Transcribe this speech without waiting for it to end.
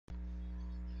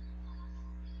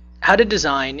How to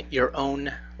design your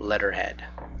own letterhead.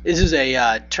 This is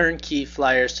a turnkey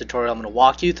flyers tutorial. I'm going to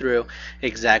walk you through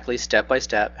exactly step by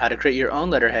step how to create your own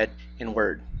letterhead in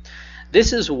Word.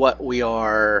 This is what we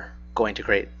are going to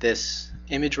create, this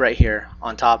image right here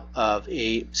on top of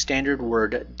a standard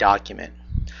Word document.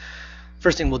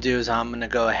 First thing we'll do is I'm going to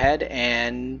go ahead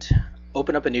and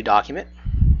open up a new document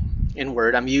in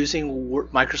Word. I'm using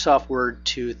Microsoft Word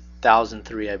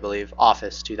 2003, I believe,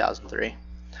 Office 2003.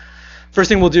 First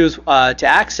thing we'll do is to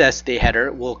access the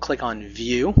header, we'll click on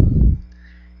View,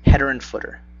 Header and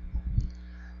Footer.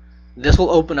 This will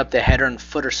open up the header and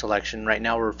footer selection. Right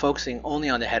now we're focusing only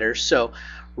on the header, so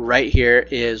right here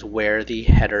is where the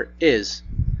header is.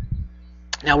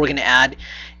 Now we're going to add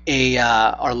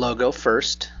our logo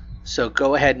first. So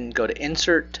go ahead and go to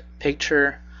Insert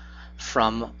Picture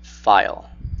from File.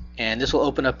 And this will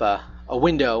open up a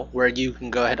window where you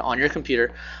can go ahead on your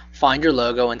computer, find your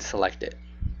logo and select it.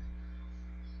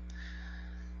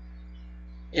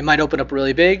 It might open up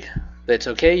really big, but it's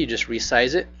okay, you just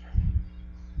resize it.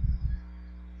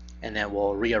 And then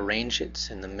we'll rearrange it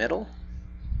in the middle.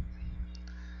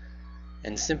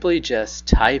 And simply just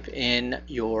type in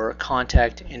your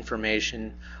contact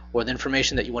information or the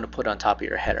information that you want to put on top of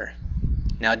your header.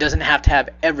 Now it doesn't have to have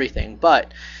everything,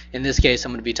 but in this case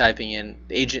I'm going to be typing in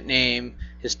the agent name,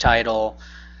 his title,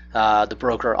 the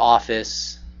broker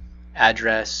office,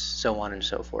 address, so on and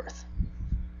so forth.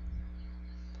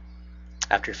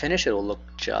 After you finish, it will look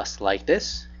just like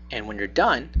this, and when you're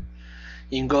done,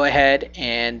 you can go ahead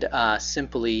and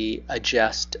simply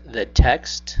adjust the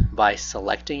text by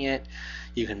selecting it.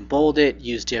 You can bold it,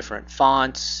 use different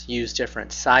fonts, use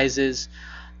different sizes.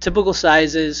 Typical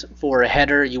sizes for a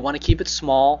header, you want to keep it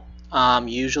small,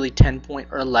 usually 10 point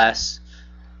or less.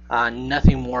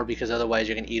 Nothing more, because otherwise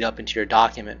you're going to eat up into your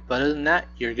document. But other than that,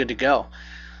 you're good to go.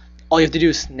 All you have to do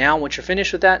is now, once you're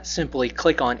finished with that, simply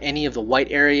click on any of the white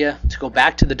area to go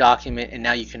back to the document, and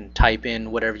now you can type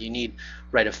in whatever you need.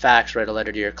 Write a fax, write a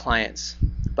letter to your clients.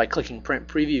 By clicking Print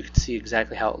Preview, you can see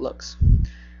exactly how it looks.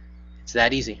 It's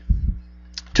that easy.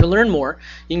 To learn more,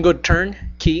 you can go to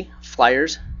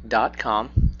turnkeyflyers.com.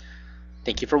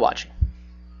 Thank you for watching.